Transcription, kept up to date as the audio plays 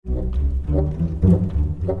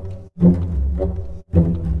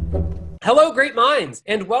Hello, great minds,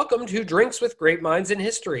 and welcome to Drinks with Great Minds in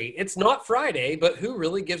History. It's not Friday, but who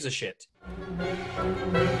really gives a shit?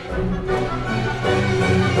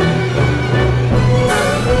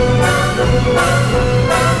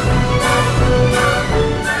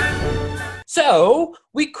 So,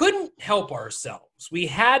 we couldn't help ourselves. We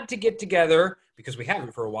had to get together, because we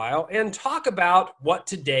haven't for a while, and talk about what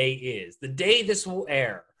today is, the day this will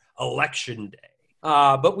air, Election Day.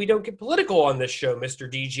 But we don't get political on this show,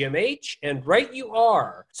 Mr. DGMH, and right you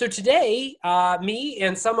are. So today, me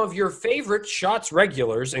and some of your favorite Shots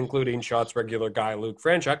regulars, including Shots regular guy Luke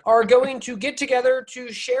Franchuk, are going to get together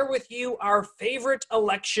to share with you our favorite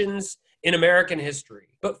elections in American history.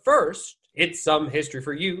 But first, it's some history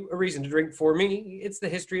for you, a reason to drink for me. It's the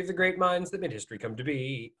history of the great minds that made history come to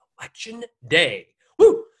be. Election Day.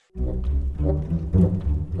 Woo!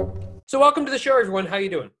 So welcome to the show, everyone. How you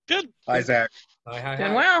doing? Good. Hi, Zach. Hi.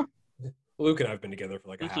 Doing well. Luke and I have been together for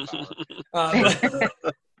like a half hour.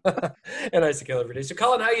 And I see Kill every day. So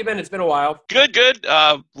Colin, how you been? It's been a while. Good.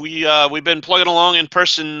 We've been plugging along in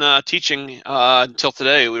person teaching until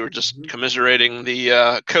today. We were just commiserating the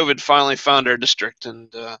COVID finally found our district,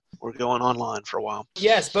 and we're going online for a while.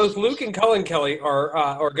 Yes, both Luke and Colin Kelly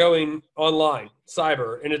are going online,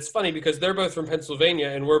 cyber. And it's funny because they're both from Pennsylvania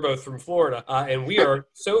and we're both from Florida. And we are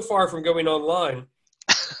so far from going online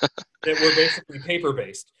that we're basically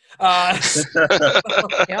paper-based.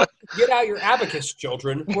 Yep. Get out your abacus,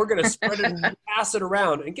 children. We're going to spread it and pass it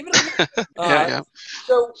around and give it a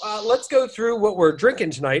So let's go through what we're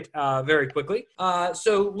drinking tonight very quickly.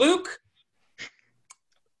 So, Luke.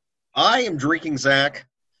 I am drinking, Zach,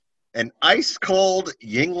 an ice-cold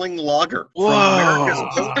Yingling Lager Whoa. from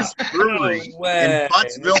America's oldest brewery in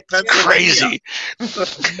Pottsville, Pennsylvania. Crazy.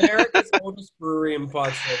 America's oldest brewery in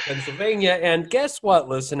Pottsville, Pennsylvania. And guess what,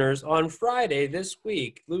 listeners? On Friday this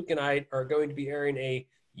week, Luke and I are going to be airing a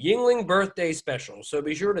Yingling birthday special. So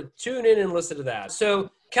be sure to tune in and listen to that. So,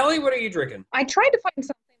 Kelly, what are you drinking? I tried to find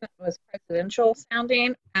something that was presidential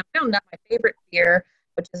sounding. I found out my favorite beer,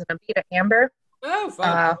 which is an Abita Amber Oh,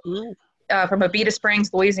 fun. from Abita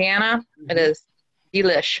Springs, Louisiana. It is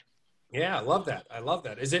delish. Yeah, I love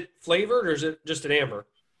that. Is it flavored or is it just an amber?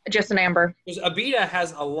 Just an amber. Because Abita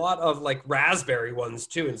has a lot of like raspberry ones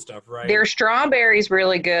too and stuff, right? Their strawberry's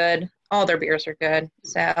really good. All their beers are good.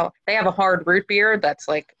 So they have a hard root beer that's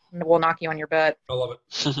like will knock you on your butt. I love it.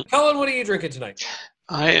 Colin, what are you drinking tonight?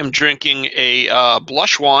 I am drinking a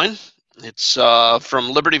blush wine. It's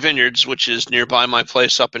from Liberty Vineyards, which is nearby my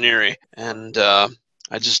place up in Erie. And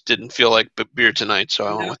I just didn't feel like beer tonight, so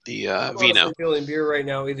I went with the vino. I'm feeling beer right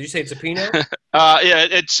now. Did you say it's a Pinot? Yeah,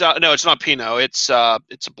 it's no, it's not Pinot. It's a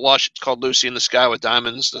blush. It's called Lucy in the Sky with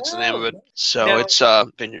Diamonds. That's the name of it. So now, it's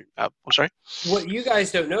vineyard. I'm sorry. What you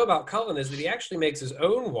guys don't know about Colin is that he actually makes his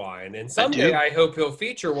own wine, and someday I hope he'll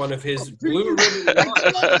feature one of his blue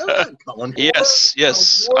ribbon wines.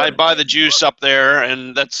 Yes. I buy the juice up there,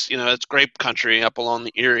 and that's grape country up along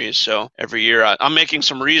the Erie. So every year I'm making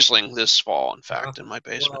some Riesling this fall. In fact, in my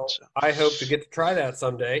basement. Well, so. I hope to get to try that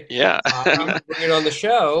someday. Yeah. Bring it on the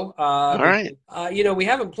show. All right. We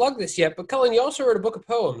haven't plugged this yet, but Colin, you also wrote a book of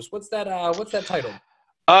poems. What's that titled?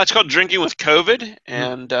 It's called Drinking with COVID,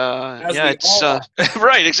 and it's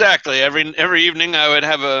right, exactly. Every evening I would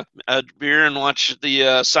have a beer and watch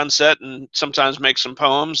the sunset, and sometimes make some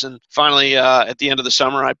poems. And finally, at the end of the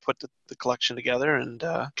summer, I put the collection together, and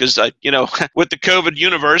because with the COVID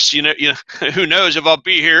universe, who knows if I'll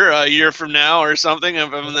be here a year from now or something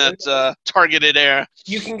of that targeted era.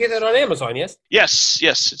 You can get that on Amazon, yes? Yes,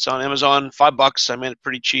 it's on Amazon. $5. I made it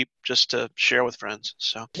pretty cheap just to share with friends.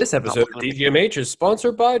 So this episode of DGMH is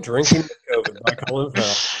sponsored by Drinking with COVID by Colin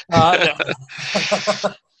Farrell.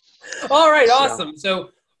 All right, awesome. So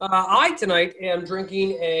I tonight am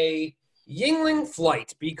drinking a Yingling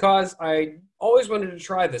Flight because I always wanted to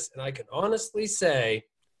try this, and I can honestly say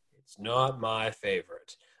it's not my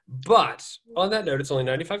favorite. But on that note, it's only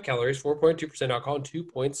 95 calories, 4.2% alcohol, and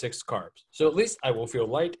 2.6 carbs. So at least I will feel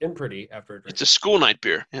light and pretty after a drink. It's a school night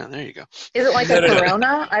beer. Yeah, there you go. Is it like a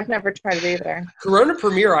Corona? I've never tried it either. Corona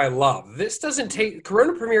Premier I love. This doesn't taste...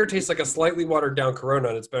 Corona Premier tastes like a slightly watered down Corona,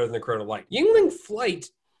 and it's better than Corona Light. Yingling Flight...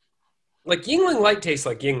 Like, Yingling Light tastes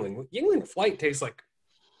like Yingling. Yingling Flight tastes like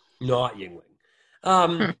not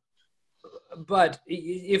Yingling. But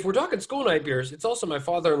if we're talking school night beers, it's also my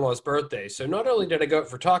father-in-law's birthday. So not only did I go out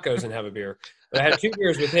for tacos and have a beer, but I had 2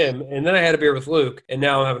 beers with him, and then I had a beer with Luke, and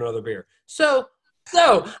now I'm having another beer. So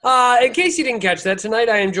So, in case you didn't catch that, tonight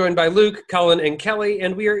I am joined by Luke, Cullen, and Kelly,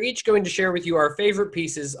 and we are each going to share with you our favorite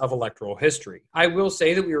pieces of electoral history. I will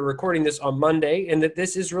say that we are recording this on Monday and that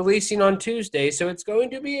this is releasing on Tuesday, so it's going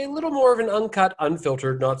to be a little more of an uncut,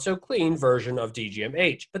 unfiltered, not so clean version of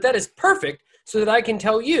DGMH. But that is perfect so that I can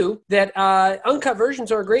tell you that uncut versions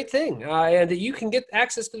are a great thing and that you can get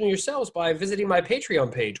access to them yourselves by visiting my Patreon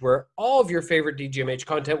page, where all of your favorite DGMH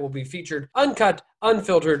content will be featured uncut,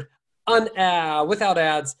 unfiltered, without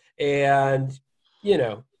ads, and, you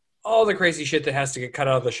know, all the crazy shit that has to get cut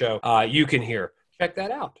out of the show, you can hear. Check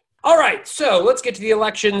that out. All right, so let's get to the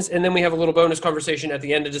elections, and then we have a little bonus conversation at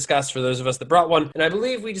the end to discuss for those of us that brought one. And I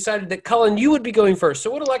believe we decided that, Cullen, you would be going first.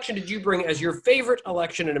 So what election did you bring as your favorite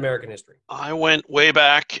election in American history? I went way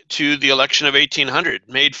back to the election of 1800,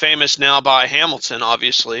 made famous now by Hamilton,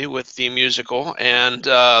 obviously, with the musical, and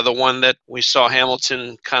the one that we saw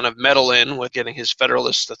Hamilton kind of meddle in with getting his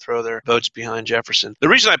Federalists to throw their votes behind Jefferson. The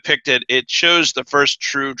reason I picked it, it shows the first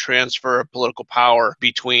true transfer of political power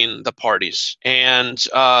between the parties. And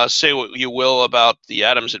say what you will about the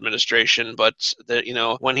Adams administration, but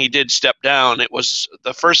when he did step down, it was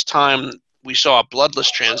the first time we saw a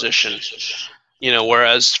bloodless transition.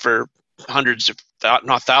 Whereas for hundreds of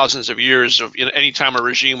not thousands of years of any time a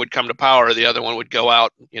regime would come to power, the other one would go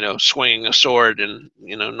out swinging a sword and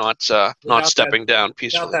not stepping down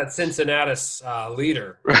peacefully. Without that Cincinnatus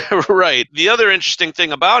leader. Right. The other interesting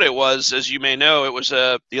thing about it was, as you may know, it was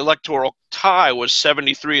the electoral tie was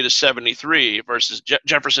 73-73 versus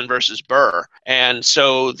Jefferson versus Burr, and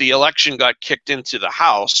so the election got kicked into the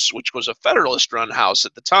House, which was a Federalist-run House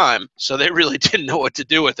at the time. So they really didn't know what to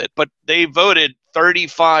do with it, but they voted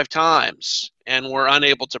 35 times and were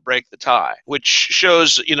unable to break the tie, which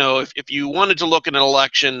shows, if you wanted to look at an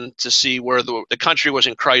election to see where the country was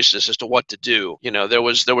in crisis as to what to do, there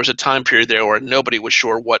was a time period there where nobody was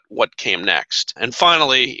sure what came next. And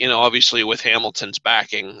finally, obviously with Hamilton's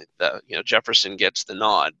backing, Jefferson gets the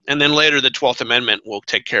nod. And then later the 12th Amendment will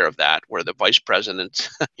take care of that, where the vice president,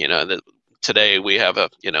 today we have a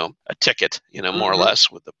ticket, more or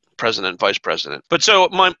less, with the president, vice president. But so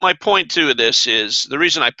my point to this is the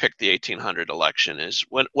reason I picked the 1800 election is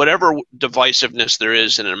whatever divisiveness there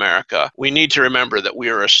is in America, we need to remember that we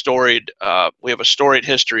have a storied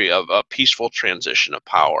history of a peaceful transition of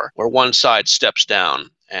power, where one side steps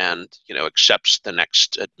down and accepts the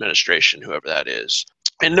next administration, whoever that is.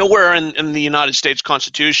 And nowhere in the United States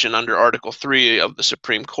Constitution, under Article 3 of the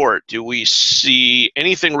Supreme Court, do we see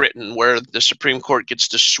anything written where the Supreme Court gets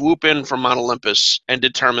to swoop in from Mount Olympus and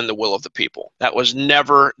determine the will of the people. That was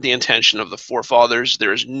never the intention of the forefathers.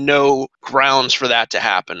 There is no grounds for that to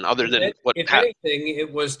happen, other than if anything,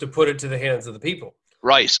 it was to put it to the hands of the people.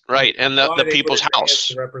 Right, and the people's house.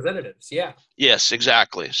 The representatives, yeah. Yes,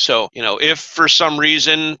 exactly. So, if for some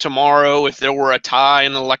reason tomorrow, if there were a tie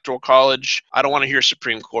in the Electoral College, I don't want to hear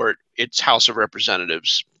Supreme Court. It's House of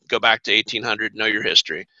Representatives. Go back to 1800, know your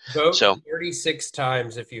history. Vote 36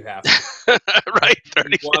 times if you have to. Right,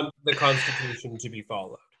 36. You want the Constitution to be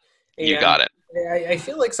followed. And you got it. I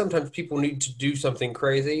feel like sometimes people need to do something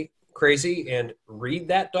crazy and read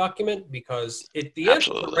that document, because the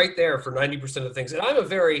answer is right there for 90% of things. And I'm a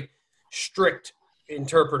very strict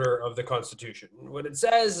interpreter of the Constitution. What it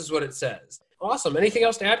says is what it says. Awesome. Anything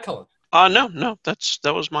else to add, Cullen? No.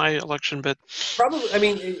 That was my election bit. Probably. I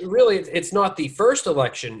mean, it's not the first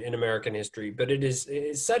election in American history, but it is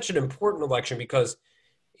such an important election because,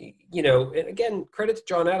 and again, credit to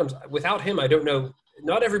John Adams. Without him, I don't know.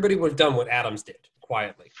 Not everybody would have done what Adams did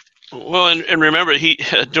quietly. Well, and remember, he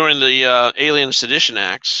during the Alien Sedition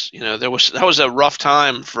Acts, that was a rough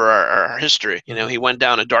time for our history. He went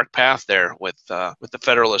down a dark path there with the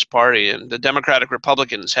Federalist Party, and the Democratic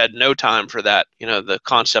Republicans had no time for that. The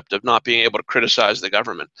concept of not being able to criticize the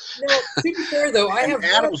government. Now, to be fair, though,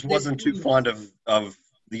 Adams wasn't too fond of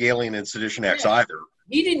the Alien and Sedition Acts either.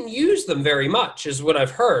 He didn't use them very much, is what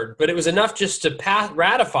I've heard, but it was enough just to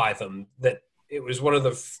ratify them that it was one of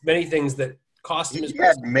the many things that cost him his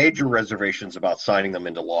president. He had major reservations about signing them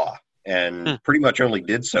into law, and pretty much only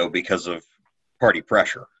did so because of party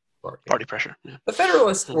pressure. Party pressure. Yeah. The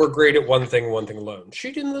Federalists were great at one thing alone: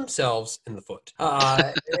 shooting themselves in the foot.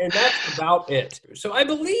 And that's about it. So I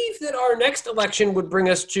believe that our next election would bring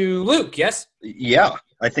us to Luke, yes? Yeah.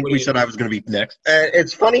 I think we said I was going to be next.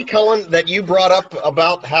 It's funny, Cullen, that you brought up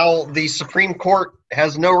about how the Supreme Court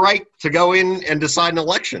has no right to go in and decide an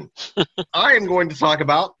election. I am going to talk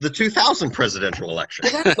about the 2000 presidential election.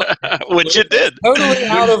 Which it did. Totally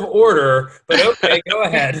out of order, but okay, go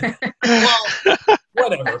ahead. Well,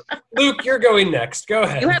 whatever. Luke, you're going next. Go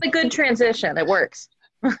ahead. You had a good transition. It works.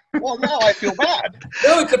 Well, now I feel bad.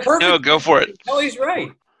 No, it's a perfect. No, go for it. Kelly's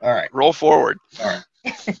right. All right. Roll forward. All right.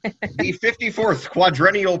 The 54th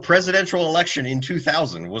quadrennial presidential election in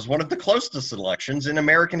 2000 was one of the closest elections in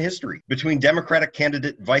American history between Democratic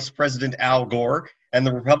candidate Vice President Al Gore and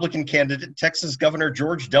the Republican candidate Texas Governor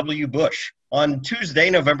George W. Bush. On Tuesday,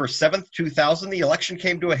 November 7th, 2000, the election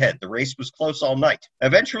came to a head. The race was close all night.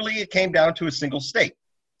 Eventually, it came down to a single state,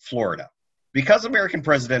 Florida. Because American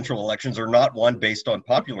presidential elections are not won based on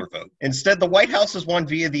popular vote, instead the White House is won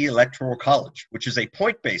via the Electoral College, which is a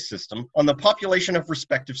point-based system on the population of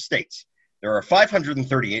respective states. There are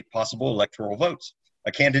 538 possible electoral votes.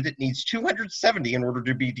 A candidate needs 270 in order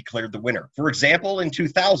to be declared the winner. For example, in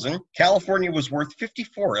 2000, California was worth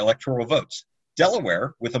 54 electoral votes.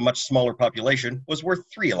 Delaware, with a much smaller population, was worth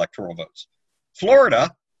 3 electoral votes.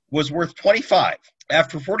 Florida was worth 25.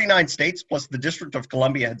 After 49 states plus the District of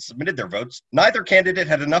Columbia had submitted their votes, neither candidate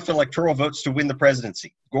had enough electoral votes to win the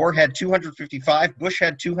presidency. Gore had 255, Bush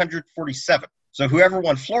had 247. So whoever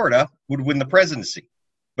won Florida would win the presidency.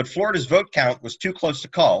 But Florida's vote count was too close to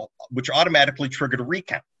call, which automatically triggered a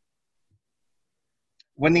recount.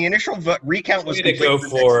 When the initial recount was completed, go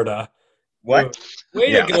Florida. What?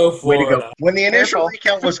 Way to go, Florida. Way to go. When the initial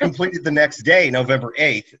recount was completed the next day, November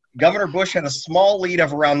 8th, Governor Bush had a small lead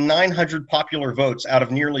of around 900 popular votes out of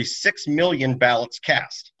nearly 6 million ballots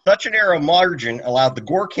cast. Such a narrow margin allowed the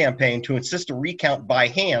Gore campaign to insist a recount by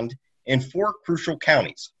hand in 4 crucial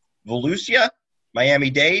counties: Volusia,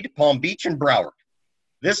 Miami-Dade, Palm Beach, and Broward.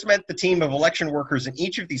 This meant the team of election workers in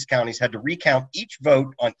each of these counties had to recount each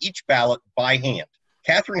vote on each ballot by hand.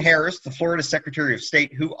 Katherine Harris, the Florida Secretary of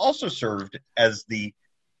State, who also served as the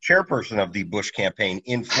chairperson of the Bush campaign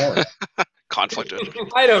in Florida. Conflict.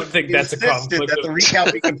 I don't think that's a conflict. That the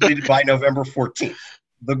recount be completed by November 14th.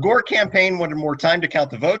 The Gore campaign wanted more time to count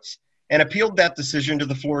the votes and appealed that decision to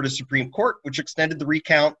the Florida Supreme Court, which extended the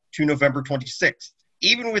recount to November 26th.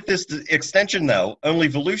 Even with this extension, though, only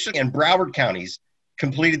Volusia and Broward counties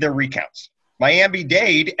completed their recounts.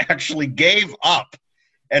 Miami-Dade actually gave up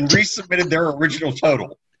and resubmitted their original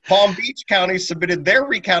total. Palm Beach County submitted their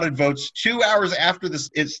recounted votes 2 hours after the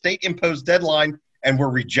state-imposed deadline and were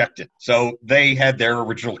rejected. So they had their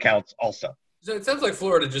original counts also. So it sounds like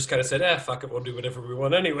Florida just kind of said, fuck it, we'll do whatever we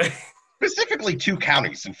want anyway. Specifically 2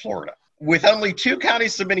 counties in Florida. With only 2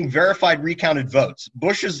 counties submitting verified recounted votes,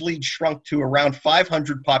 Bush's lead shrunk to around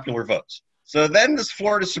 500 popular votes. So then this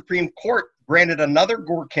Florida Supreme Court granted another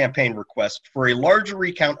Gore campaign request for a larger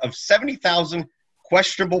recount of 70,000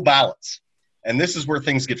 questionable ballots. And this is where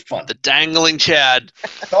things get fun. The dangling Chad.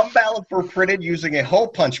 Some ballots were printed using a hole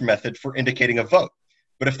punch method for indicating a vote.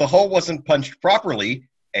 But if the hole wasn't punched properly,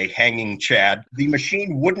 a hanging Chad, the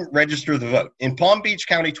machine wouldn't register the vote. In Palm Beach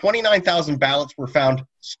County, 29,000 ballots were found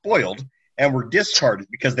spoiled and were discarded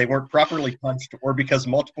because they weren't properly punched or because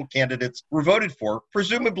multiple candidates were voted for,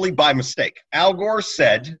 presumably by mistake. Al Gore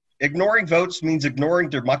said, "Ignoring votes means ignoring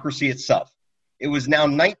democracy itself." It was now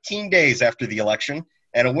 19 days after the election,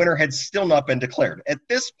 and a winner had still not been declared. At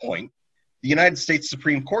this point, the United States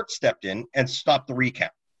Supreme Court stepped in and stopped the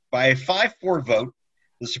recount. By a 5-4 vote,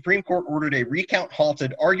 the Supreme Court ordered a recount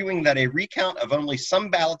halted, arguing that a recount of only some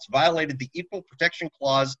ballots violated the Equal Protection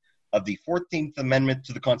Clause of the 14th Amendment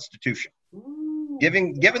to the Constitution.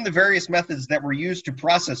 Given the various methods that were used to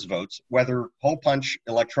process votes, whether hole punch,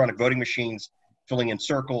 electronic voting machines, filling in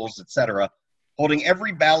circles, etc., holding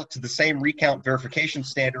every ballot to the same recount verification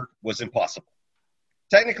standard was impossible.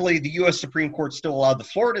 Technically, the U.S. Supreme Court still allowed the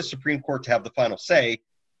Florida Supreme Court to have the final say,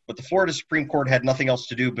 but the Florida Supreme Court had nothing else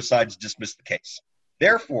to do besides dismiss the case.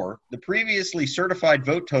 Therefore, the previously certified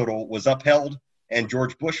vote total was upheld, and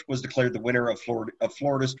George Bush was declared the winner of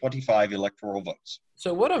Florida's 25 electoral votes.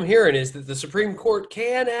 So what I'm hearing is that the Supreme Court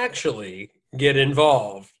can actually get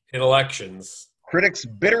involved in elections. Critics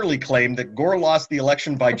bitterly claim that Gore lost the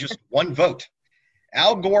election by just 1 vote.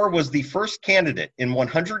 Al Gore was the first candidate in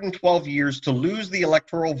 112 years to lose the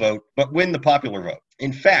electoral vote but win the popular vote.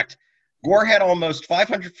 In fact, Gore had almost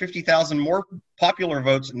 550,000 more popular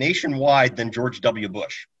votes nationwide than George W.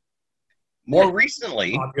 Bush. More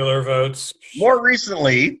recently,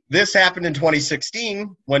 this happened in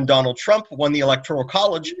 2016 when Donald Trump won the Electoral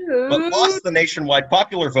College but lost the nationwide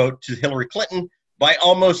popular vote to Hillary Clinton by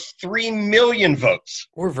almost 3 million votes.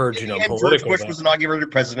 We're verging on political. George Bush was inaugurated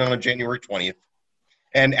president on January 20th.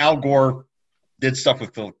 And Al Gore did stuff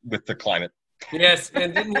with the climate. Yes,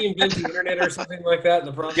 and didn't he invent the internet or something like that in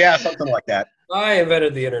the process? Yeah, something like that. I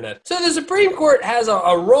invented the internet. So the Supreme Court has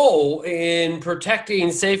a role in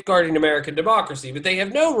protecting, safeguarding American democracy, but they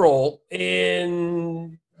have no role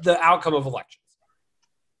in the outcome of elections.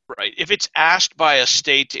 Right. If it's asked by a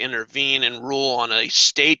state to intervene and rule on a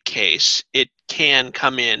state case, it can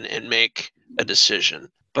come in and make a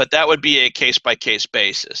decision. but that would be a case-by-case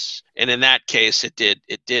basis. And in that case, it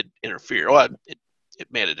did interfere. Well, it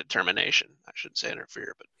made a determination. I shouldn't say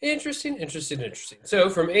interfere, but Interesting. So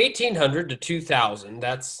from 1800 to 2000,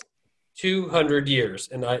 that's 200 years.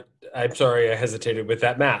 And I'm sorry I hesitated with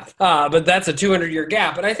that math. But that's a 200-year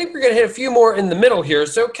gap. And I think we're going to hit a few more in the middle here.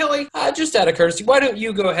 So Kelly, just out of courtesy, why don't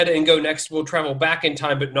you go ahead and go next? We'll travel back in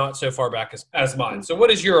time, but not so far back as mine. So what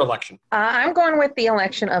is your election? I'm going with the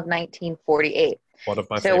election of 1948. One of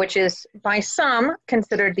my favorites. Which is by some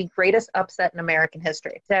considered the greatest upset in American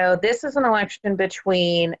history. So this is an election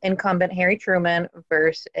between incumbent Harry Truman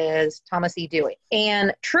versus Thomas E. Dewey.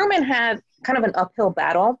 And Truman had kind of an uphill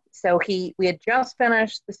battle. So we had just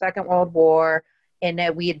finished the Second World War, and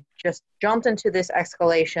we had just jumped into this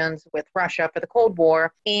escalations with Russia for the Cold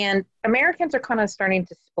War. And Americans are kind of starting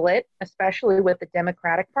to split, especially with the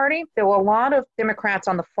Democratic Party. So a lot of Democrats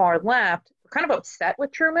on the far left kind of upset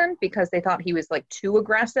with Truman because they thought he was like too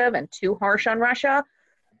aggressive and too harsh on Russia.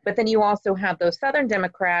 But then you also have those Southern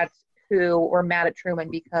Democrats who were mad at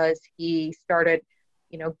Truman because he started,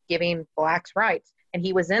 giving blacks rights, and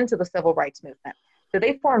he was into the civil rights movement. So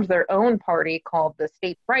they formed their own party called the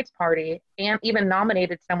State Rights Party, and even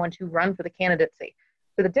nominated someone to run for the candidacy.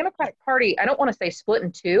 So the Democratic Party, I don't want to say split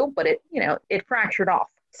in two, but it fractured off.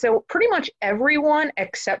 So pretty much everyone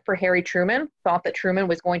except for Harry Truman thought that Truman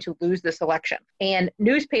was going to lose this election. And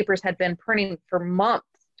newspapers had been printing for months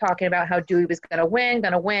talking about how Dewey was going to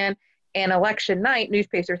win. And election night,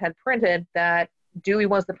 newspapers had printed that Dewey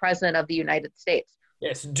was the president of the United States.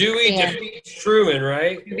 Yes, Dewey defeats Truman,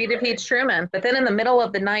 right? Dewey defeats Truman. But then in the middle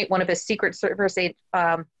of the night, one of his Secret Service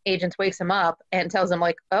agents wakes him up and tells him,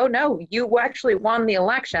 like, oh, no, you actually won the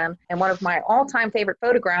election. And one of my all-time favorite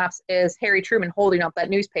photographs is Harry Truman holding up that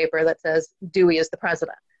newspaper that says Dewey is the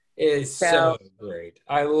president. It is so great.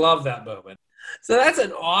 I love that moment. So that's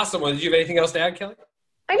an awesome one. Did you have anything else to add, Kelly?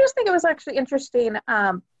 I just think it was actually interesting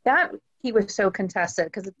that he was so contested,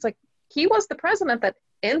 because it's like he was the president that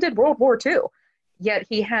ended World War II. Yet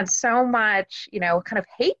he had so much, kind of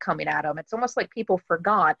hate coming at him. It's almost like people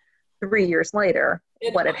forgot 3 years later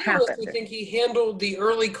what had happened. I think he handled the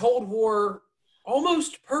early Cold War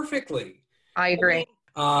almost perfectly. I agree.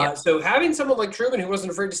 So having someone like Truman who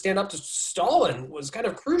wasn't afraid to stand up to Stalin was kind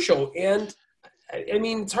of crucial. And I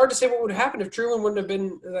mean, it's hard to say what would happen if Truman wouldn't have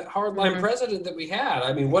been that hardline president that we had.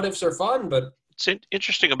 I mean, what ifs are fun, but it's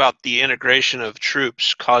interesting about the integration of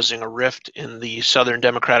troops causing a rift in the Southern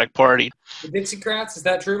Democratic Party. The Dixiecrats, is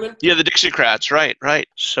that Truman? Yeah, the Dixiecrats, right.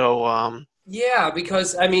 So, yeah,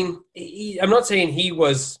 because, I mean, I'm not saying he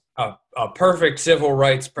was a perfect civil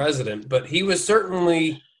rights president, but he was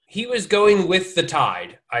certainly, he was going with the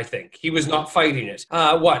tide, I think. He was not fighting it.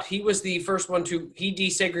 He was the first one he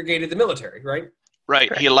desegregated the military, right?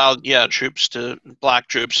 Right. He allowed, black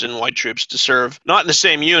troops and white troops to serve, not in the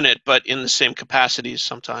same unit, but in the same capacities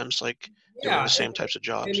sometimes, doing the same types of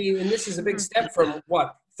jobs. I mean, and this is a big step from,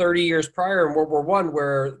 30 years prior in World War I,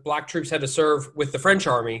 where black troops had to serve with the French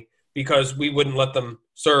army because we wouldn't let them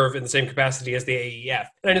serve in the same capacity as the AEF.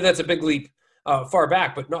 And I know that's a big leap far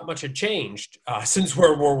back, but not much had changed since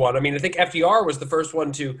World War I. I mean, I think FDR was the first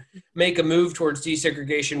one to make a move towards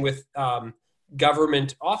desegregation with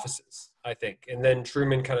government offices, I think. And then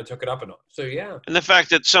Truman kind of took it up a notch. So, yeah. And the fact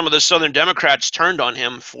that some of the Southern Democrats turned on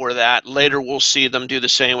him for that, later we'll see them do the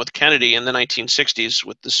same with Kennedy in the 1960s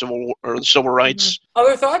with the civil rights. Mm-hmm.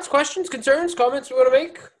 Other thoughts, questions, concerns, comments we want to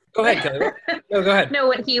make? Go ahead, Kelly. No, go ahead. No,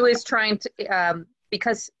 when he was trying to,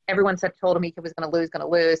 because everyone told him he was going to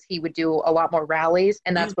lose, he would do a lot more rallies.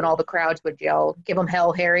 And that's when all the crowds would yell, give him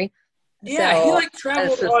hell, Harry. Yeah, so, he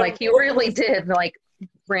traveled on. He really did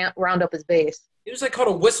round up his base. It was called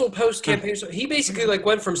a whistle post campaign. So he basically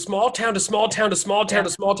went from small town to small town to small town to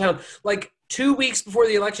small town. 2 weeks before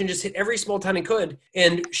the election, just hit every small town he could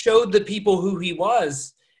and showed the people who he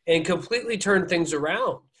was and completely turned things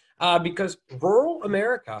around. Because rural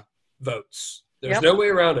America votes. There's no way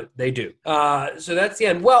around it. They do. So that's the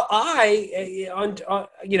end. Well, kind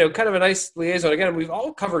of a nice liaison. Again, we've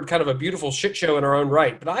all covered kind of a beautiful shit show in our own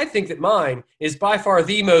right, but I think that mine is by far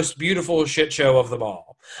the most beautiful shit show of them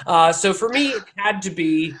all. So for me, it had to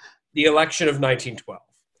be the election of 1912.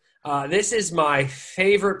 This is my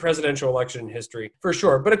favorite presidential election in history, for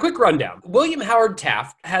sure. But a quick rundown. William Howard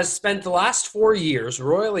Taft has spent the last 4 years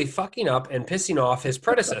royally fucking up and pissing off his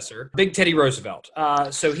predecessor, Big Teddy Roosevelt.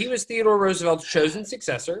 So he was Theodore Roosevelt's chosen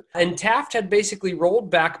successor, and Taft had basically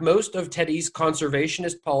rolled back most of Teddy's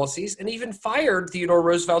conservationist policies and even fired Theodore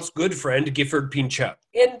Roosevelt's good friend, Gifford Pinchot.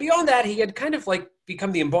 And beyond that, he had kind of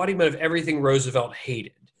become the embodiment of everything Roosevelt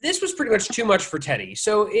hated. this was pretty much too much for Teddy.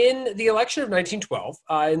 So in the election of 1912,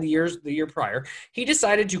 in the year prior, he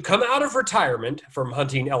decided to come out of retirement from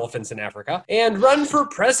hunting elephants in Africa and run for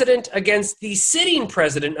president against the sitting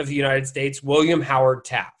president of the United States, William Howard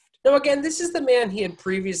Taft. Now, again, this is the man he had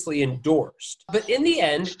previously endorsed. But in the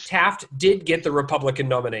end, Taft did get the Republican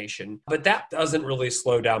nomination. But that doesn't really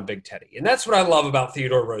slow down Big Teddy. And that's what I love about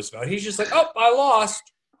Theodore Roosevelt. He's just like, oh, I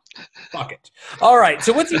lost. Fuck it. All right.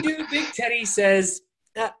 So what's he do? Big Teddy says,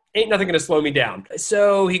 ain't nothing going to slow me down.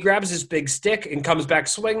 So he grabs his big stick and comes back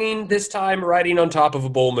swinging, this time riding on top of a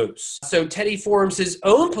bull moose. So Teddy forms his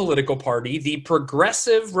own political party, the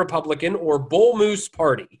Progressive Republican or Bull Moose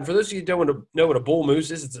Party. For those of you who don't know what a bull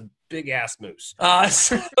moose is, it's a big-ass moose.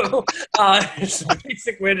 It's a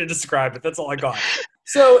basic way to describe it. That's all I got.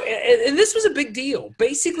 So, and this was a big deal.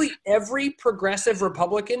 Basically, every progressive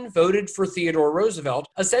Republican voted for Theodore Roosevelt,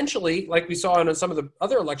 essentially, like we saw in some of the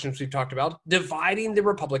other elections we've talked about, dividing the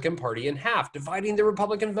Republican Party in half, dividing the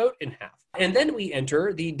Republican vote in half. And then we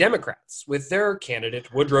enter the Democrats with their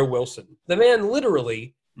candidate, Woodrow Wilson. The man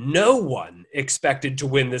literally... no one expected to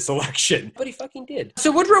win this election, but he fucking did.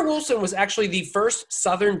 So Woodrow Wilson was actually the first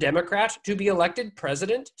Southern Democrat to be elected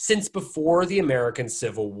president since before the American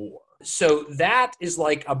Civil War. So that is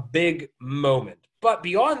like a big moment. But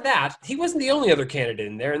beyond that, he wasn't the only other candidate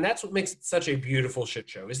in there, and that's what makes it such a beautiful shit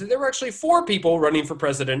show, is that there were actually 4 people running for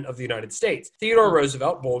president of the United States. Theodore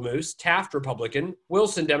Roosevelt, Bull Moose, Taft, Republican,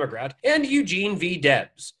 Wilson, Democrat, and Eugene V.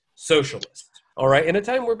 Debs, socialist. All right, in a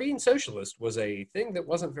time where being socialist was a thing that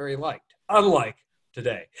wasn't very liked, unlike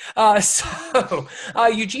today.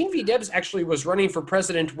 Eugene V. Debs actually was running for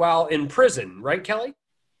president while in prison, right, Kelly?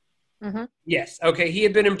 Mm-hmm. Yes. Okay. He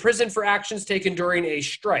had been imprisoned for actions taken during a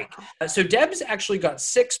strike. So Debs actually got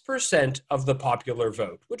 6% of the popular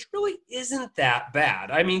vote, which really isn't that bad.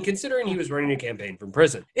 I mean, considering he was running a campaign from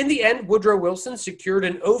prison. In the end, Woodrow Wilson secured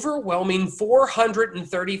an overwhelming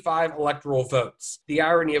 435 electoral votes. The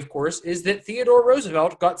irony, of course, is that Theodore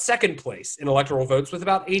Roosevelt got second place in electoral votes with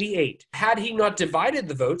about 88. Had he not divided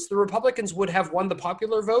the votes, the Republicans would have won the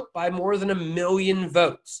popular vote by more than 1 million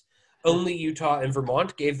votes. Only Utah and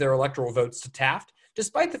Vermont gave their electoral votes to Taft,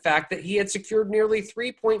 despite the fact that he had secured nearly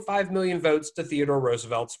 3.5 million votes to Theodore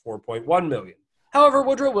Roosevelt's 4.1 million. However,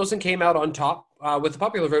 Woodrow Wilson came out on top with the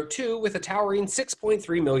popular vote, too, with a towering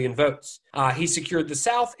 6.3 million votes. He secured the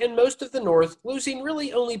South and most of the North, losing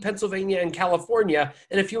really only Pennsylvania and California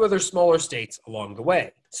and a few other smaller states along the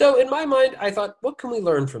way. So in my mind, I thought, what can we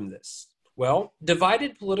learn from this? Well,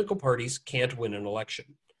 divided political parties can't win an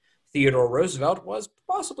election. Theodore Roosevelt was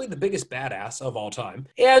possibly the biggest badass of all time,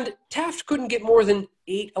 and Taft couldn't get more than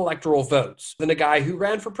 8 electoral votes than a guy who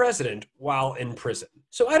ran for president while in prison.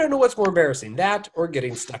 So I don't know what's more embarrassing, that or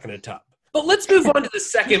getting stuck in a tub. But let's move on to the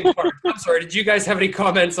second part. I'm sorry, did you guys have any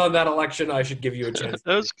comments on that election? I should give you a chance.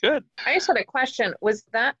 That was good. I just had a question. Was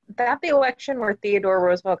that the election where Theodore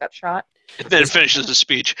Roosevelt got shot? And then it finishes the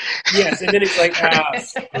speech. Yes, and then it's like,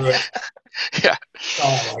 screw it. Yeah.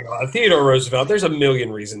 Oh my God, Theodore Roosevelt. There's a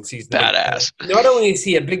million reasons he's the badass. Not only is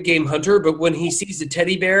he a big game hunter, but when he sees a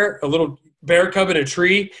teddy bear, a little bear cub in a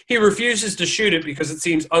tree, he refuses to shoot it because it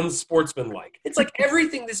seems unsportsmanlike. It's like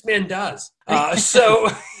everything this man does.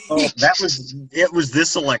 It was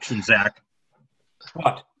this election, Zach.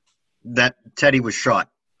 What? That Teddy was shot.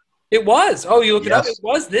 It was. Oh, you looked it up. Yes. It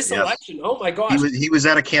was this election. Oh my gosh. He was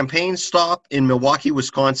at a campaign stop in Milwaukee,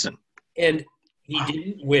 Wisconsin. And he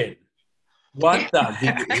didn't win. What the?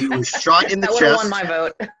 He was shot in the that chest. That would have won my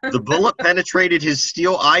vote. The bullet penetrated his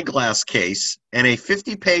steel eyeglass case and a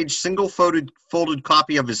 50-page single-folded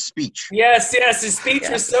copy of his speech. Yes, his speech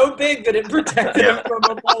was so big that it protected him from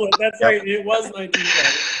a bullet. That's right. It was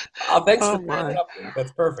 1920. Thanks for bringing it up.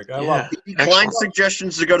 That's perfect. I love it. He declined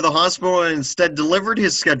suggestions to go to the hospital and instead delivered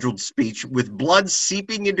his scheduled speech with blood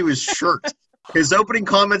seeping into his shirt. His opening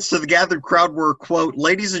comments to the gathered crowd were, quote,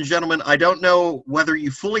 "Ladies and gentlemen, I don't know whether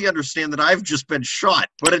you fully understand that I've just been shot,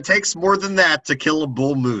 but it takes more than that to kill a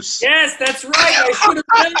bull moose." Yes, that's right. I should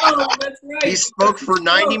have known. That's right. He spoke for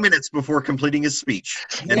 90 minutes before completing his speech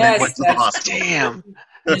and then went to the hospital. Damn.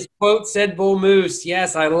 His quote said bull moose.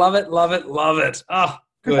 Yes, I love it, love it, love it. Oh,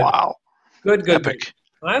 good. Wow. Good. Epic.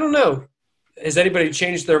 I don't know. Has anybody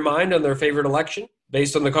changed their mind on their favorite election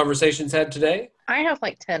based on the conversations had today? I have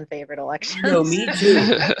like 10 favorite elections. No, me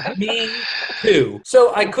too. Me too.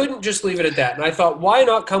 So I couldn't just leave it at that. And I thought, why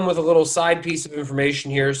not come with a little side piece of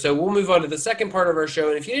information here? So we'll move on to the second part of our show.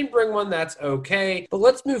 And if you didn't bring one, that's okay. But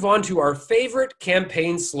let's move on to our favorite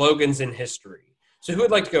campaign slogans in history. So who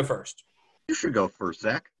would like to go first? You should go first,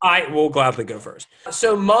 Zach. I will gladly go first.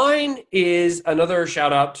 So mine is another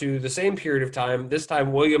shout out to the same period of time, this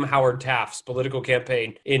time William Howard Taft's political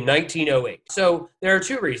campaign in 1908. So there are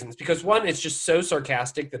two reasons. Because one, it's just so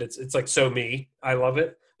sarcastic that it's like so me. I love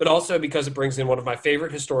it. But also because it brings in one of my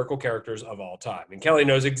favorite historical characters of all time. And Kelly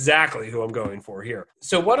knows exactly who I'm going for here.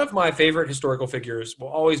 So one of my favorite historical figures will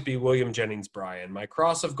always be William Jennings Bryan, my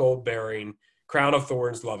cross of gold bearing, crown of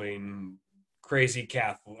thorns loving, crazy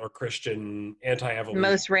Catholic or Christian anti-evolution.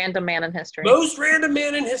 Most random man in history. Most random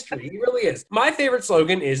man in history. He really is. My favorite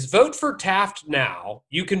slogan is vote for Taft now.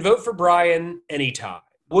 You can vote for Bryan anytime.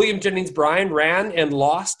 William Jennings Bryan ran and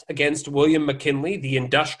lost against William McKinley, the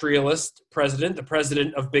industrialist president, the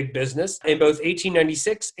president of big business, in both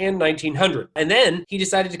 1896 and 1900. And then he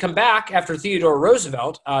decided to come back after Theodore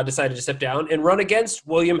Roosevelt decided to step down and run against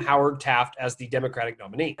William Howard Taft as the Democratic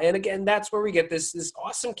nominee. And again, that's where we get this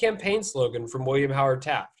awesome campaign slogan from William Howard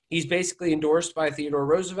Taft. He's basically endorsed by Theodore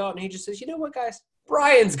Roosevelt, and he just says, you know what, guys?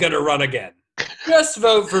 Bryan's going to run again. Just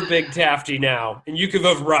vote for Big Tafty now, and you can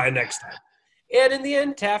vote for Bryan next time. And in the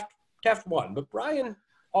end, Taft won, but Bryan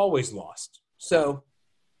always lost. So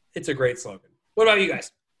it's a great slogan. What about you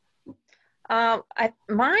guys?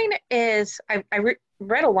 Mine is, I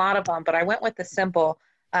read a lot of them, but I went with the simple.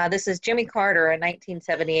 This is Jimmy Carter in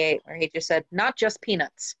 1978, where he just said, not just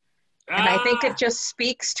peanuts. And I think it just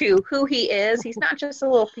speaks to who he is. He's not just a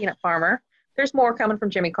little peanut farmer. There's more coming from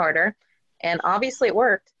Jimmy Carter. And obviously it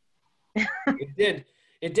worked. It did.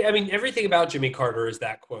 I mean, everything about Jimmy Carter is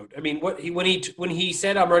that quote. I mean, when he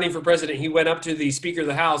said, I'm running for president, he went up to the Speaker of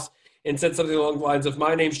the House and said something along the lines of,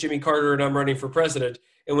 my name's Jimmy Carter and I'm running for president.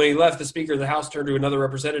 And when he left, the Speaker of the House turned to another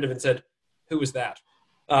representative and said, who was that?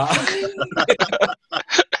 Or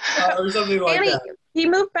something like that. He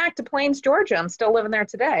moved back to Plains, Georgia. I'm still living there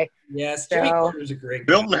today. Yes, Jimmy Carter's a great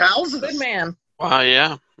guy. Building houses. Good man. Wow,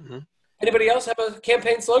 yeah. Mm-hmm. Anybody else have a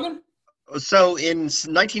campaign slogan? So in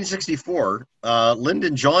 1964,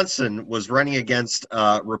 Lyndon Johnson was running against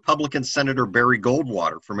Republican Senator Barry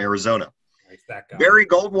Goldwater from Arizona. That guy. Barry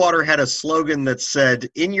Goldwater had a slogan that said,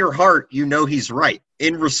 in your heart, you know he's right.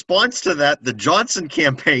 In response to that, the Johnson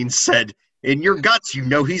campaign said, in your guts, you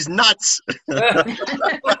know he's nuts. Wait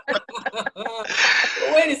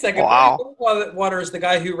a second. Wow. Barry Goldwater is the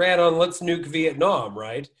guy who ran on Let's Nuke Vietnam,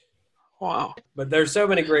 right? Wow. But there's so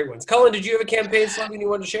many great ones. Cullen, did you have a campaign slogan you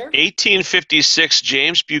wanted to share? 1856,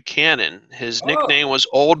 James Buchanan. His nickname was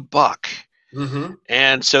Old Buck. Mm-hmm.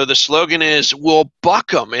 And so the slogan is, we'll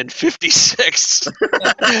buck 'em in 56.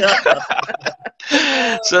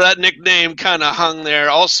 So that nickname kind of hung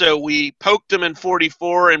there. Also, we poked him in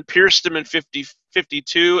 44 and pierced him in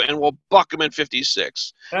 52, and we'll buck him in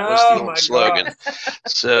 56. Was the old slogan. God.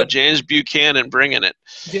 So James Buchanan bringing it.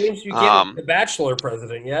 James Buchanan, the Bachelor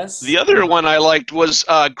president, yes? The other one I liked was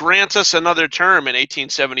grant us another term in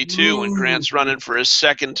 1872 when Grant's running for his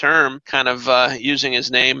second term, kind of using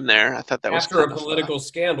his name there. I thought that was after a political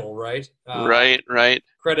scandal, right? Right.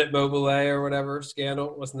 Credit Mobile or whatever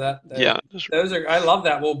scandal, wasn't that? Yeah. Those are. I love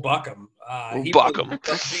that. We'll buck him. We'll buck him.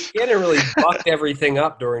 Buchanan really bucked everything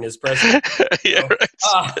up during his presidency. Yeah,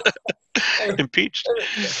 right. Impeached.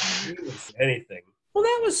 Anything. Well,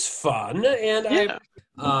 that was fun, and yeah.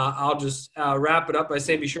 I'll just wrap it up by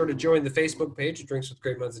saying be sure to join the Facebook page, Drinks with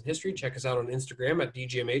Great Minds in History. Check us out on Instagram at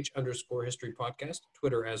DGMH_History Podcast,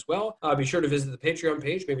 Twitter as well. Be sure to visit the Patreon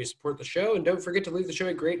page, maybe support the show, and don't forget to leave the show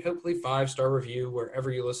a great, hopefully 5-star review wherever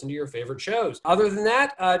you listen to your favorite shows. Other than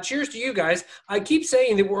that, cheers to you guys. I keep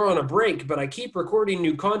saying that we're on a break, but I keep recording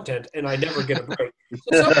new content, and I never get a break.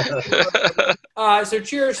 So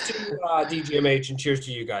cheers to DGMH, and cheers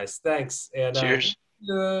to you guys. Thanks. And cheers.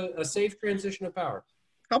 A safe transition of power.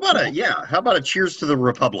 How about a cheers to the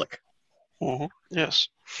Republic? Mm-hmm. Yes.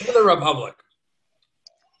 To the Republic.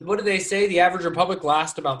 What do they say? The average Republic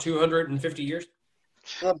lasts about 250 years?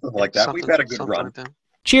 Something like that. We've had a good run.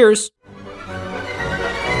 Cheers.